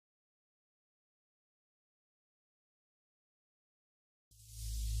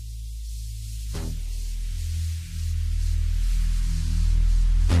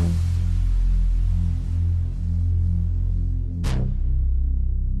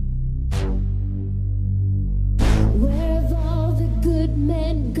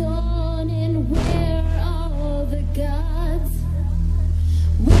men gone and where are all the gods?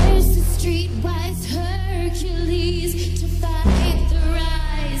 Where's the streetwise Hercules to fight the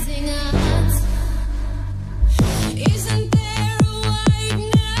rising odds? Isn't there a white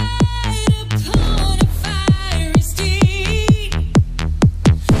knight upon a fiery steed?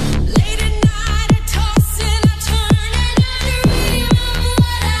 Late at night I toss and I turn and I dream of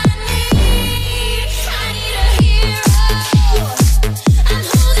what I need. I need a hero. I'm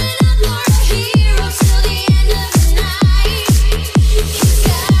holding out for a hero till the end of the night. He's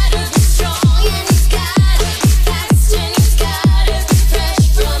gotta be strong and he's gotta be fast and he's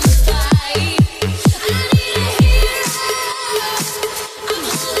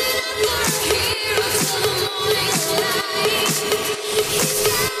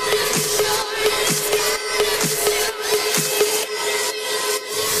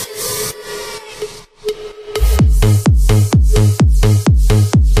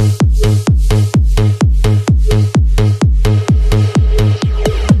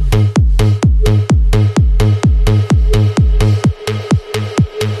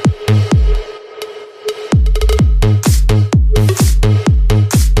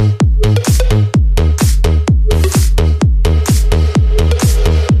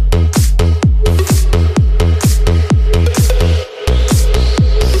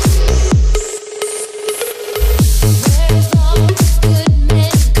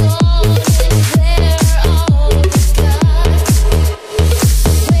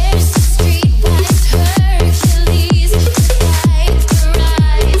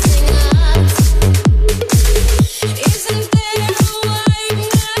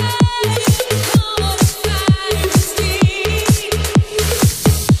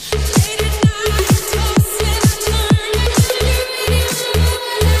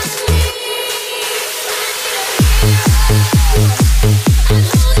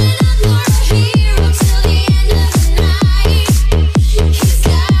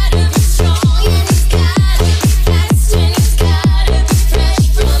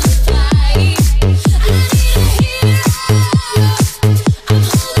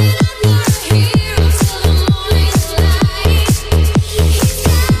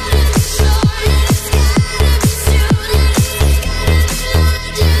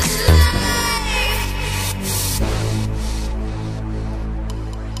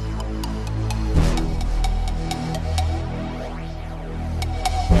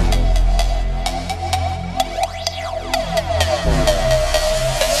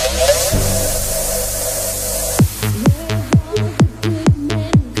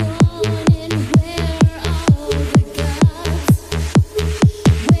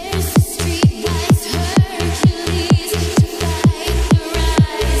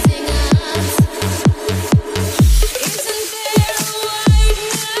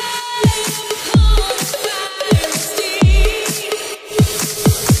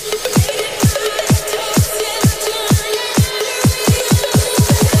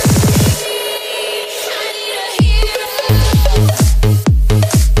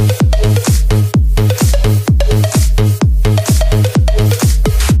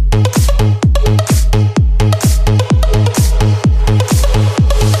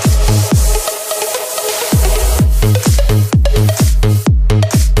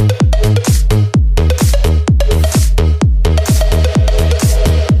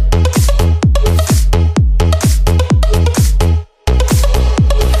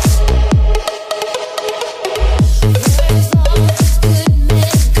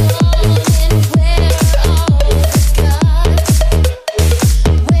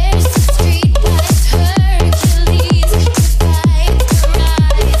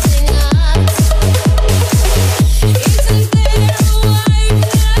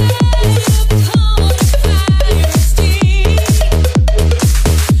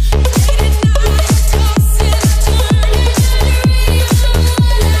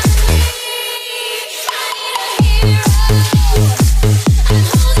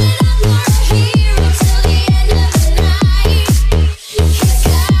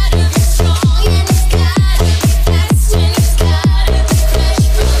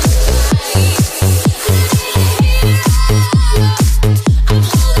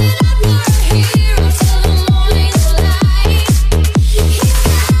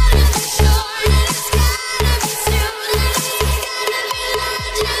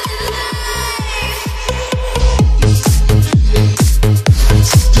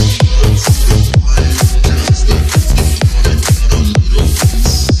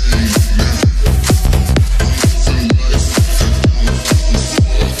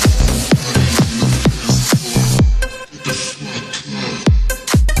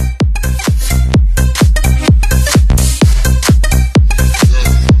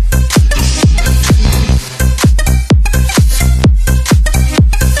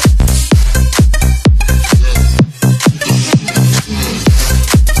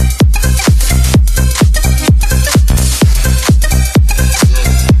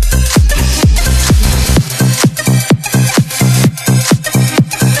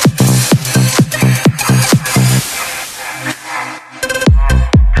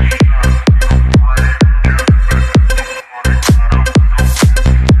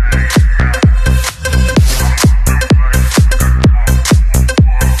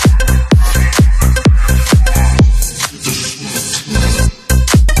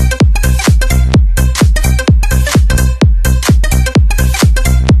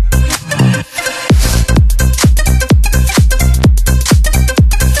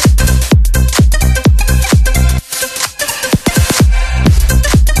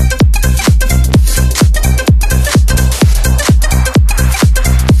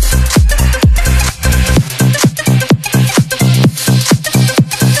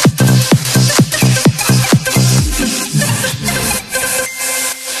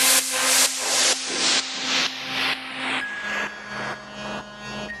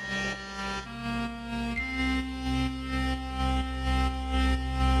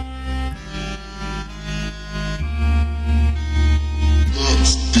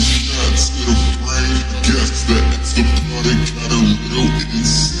The party got a little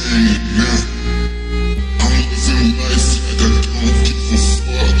insane. I'm living life like I don't give a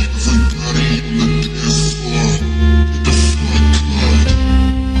fuck. Everybody on the dance floor, hit the front club.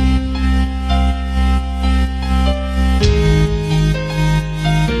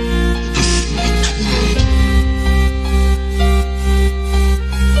 Hit the front club.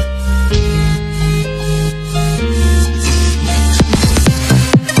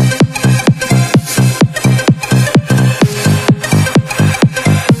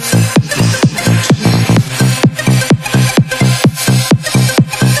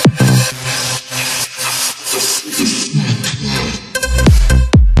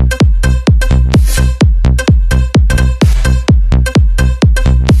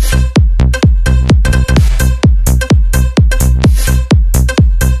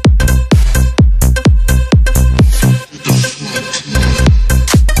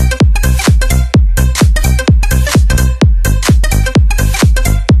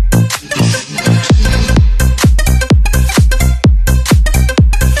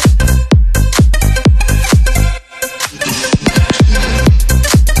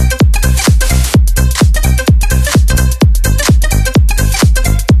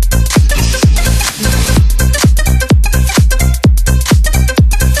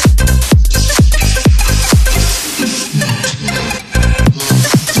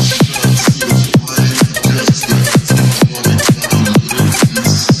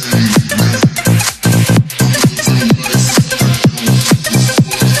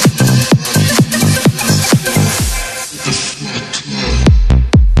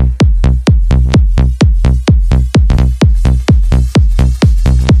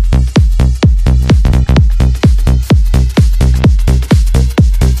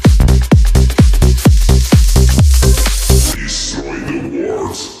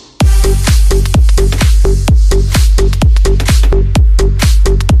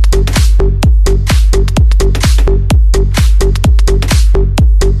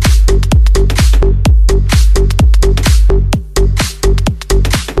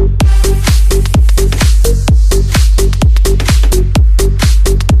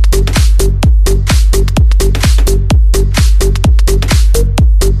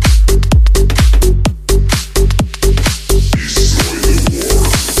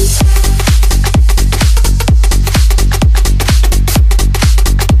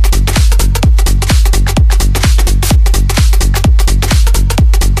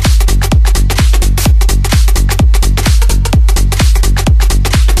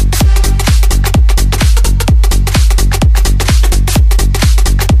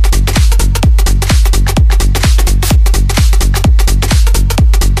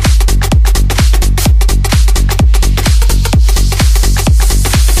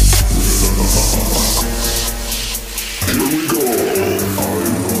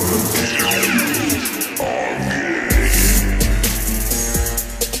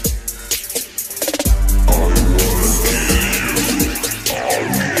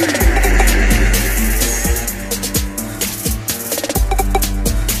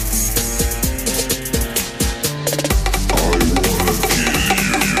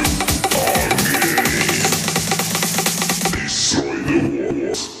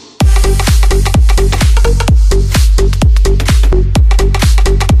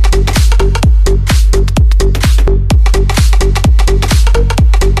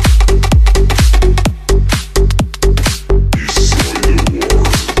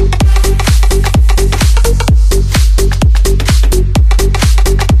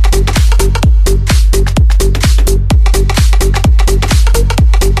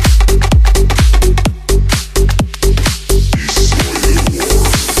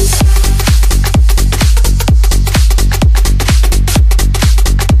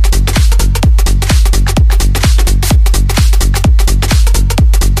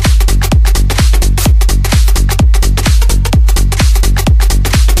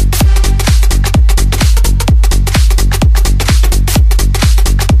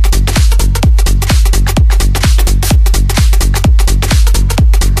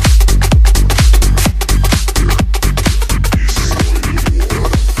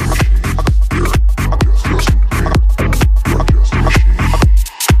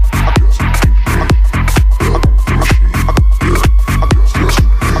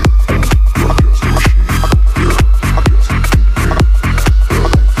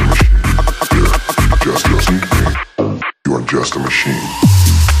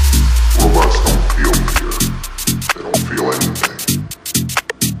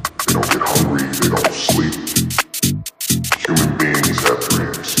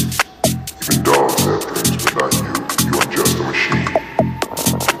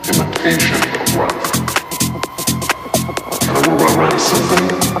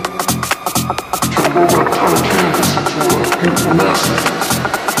 You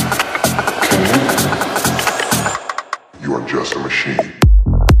are just a machine.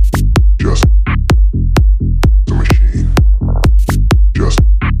 Just a machine. Just.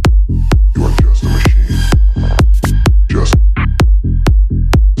 You are just a machine. Just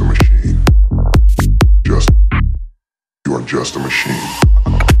a machine. Just. You are just a machine.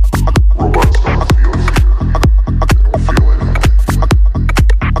 Robots don't feel fear. They don't feel anything.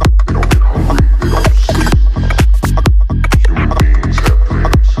 They don't get hungry. They don't sleep. Human beings have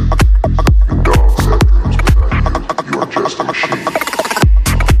dreams. Even dogs have dreams, but not you. You are just a machine.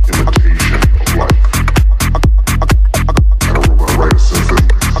 Imitation of life. Can a robot write a symphony?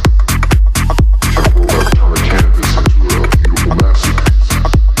 Can a robot turn a canvas into a beautiful masterpiece?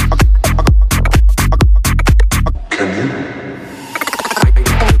 Can you?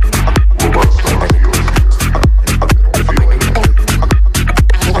 Robots don't feel fear. They don't feel anything.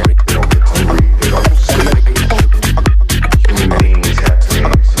 They don't get hungry. They don't sleep. Human beings have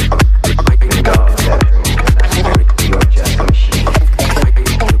dreams. Even dogs have dreams. You are just a machine.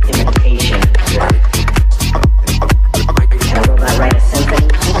 Imitation of life. Can a robot write a symphony?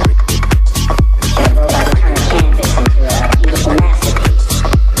 Can a robot turn a canvas into a beautiful masterpiece?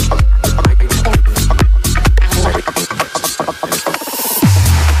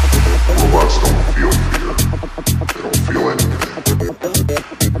 Robots don't feel fear. They don't feel anything.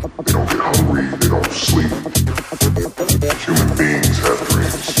 They don't get hungry. They don't sleep. Human beings have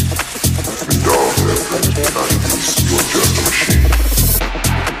dreams. Even dogs have dreams, but not you. You are just a machine.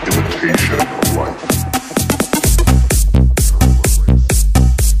 Imitation of life.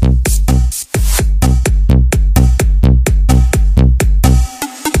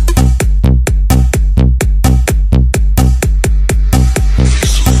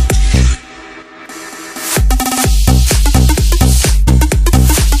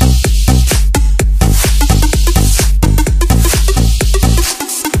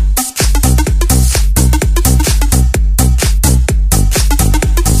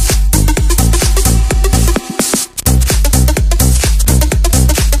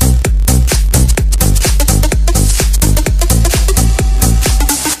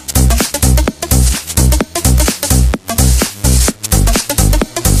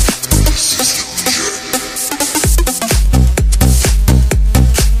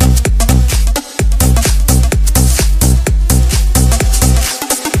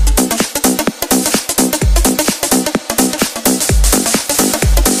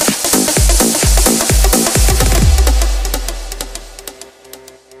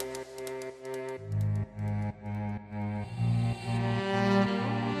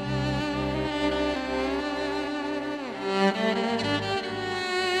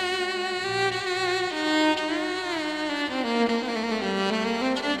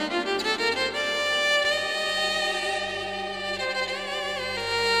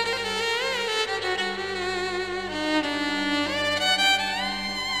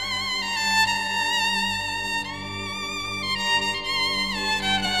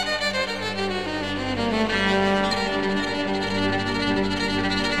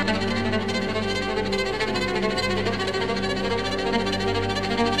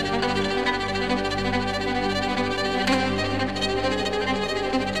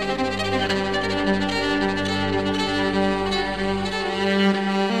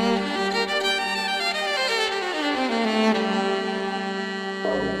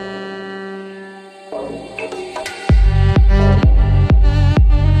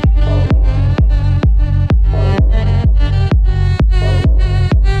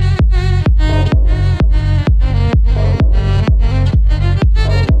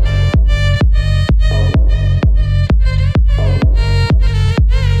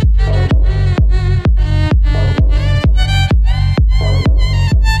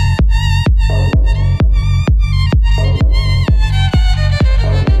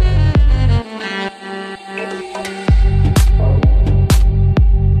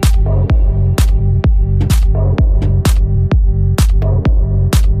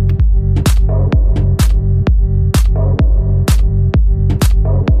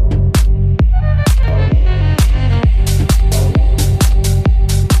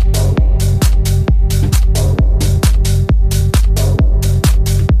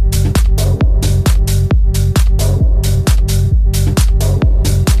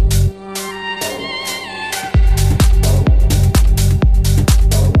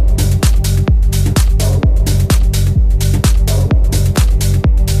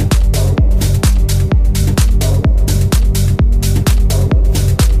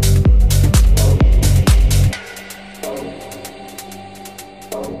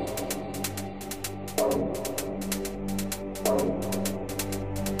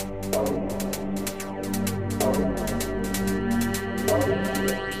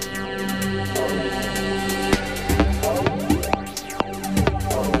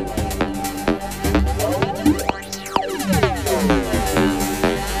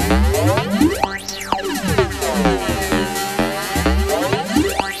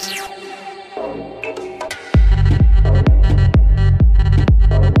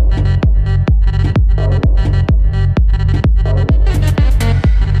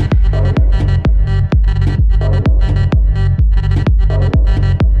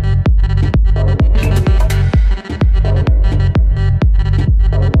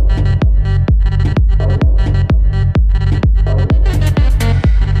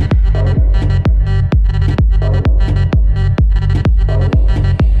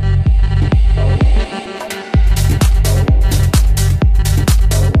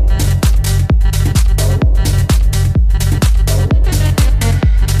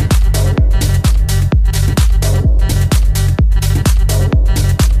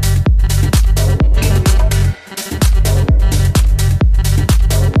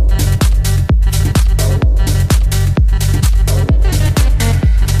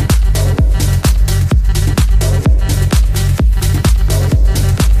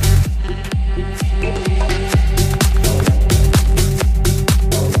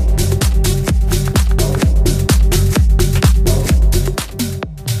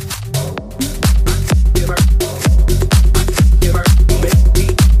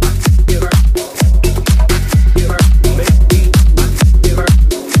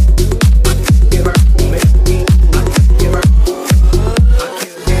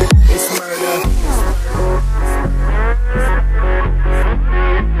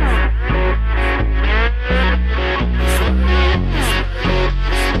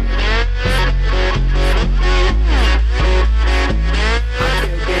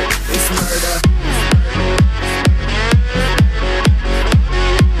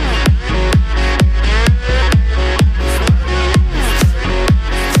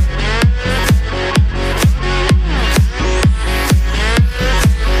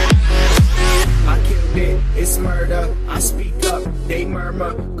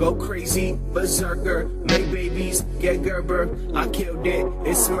 Gerber, I killed it,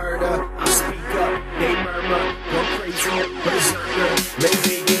 it's murder. I speak up, they murmur, go crazy, berserker. Lay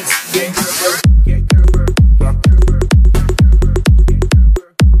Vegas, get Gerber, get Gerber, get Gerber, get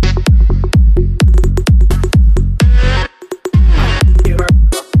Gerber, get Gerber.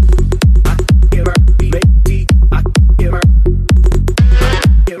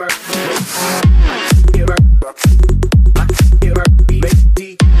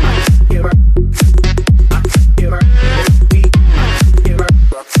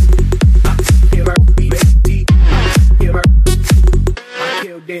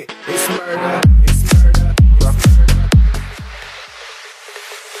 It's murder.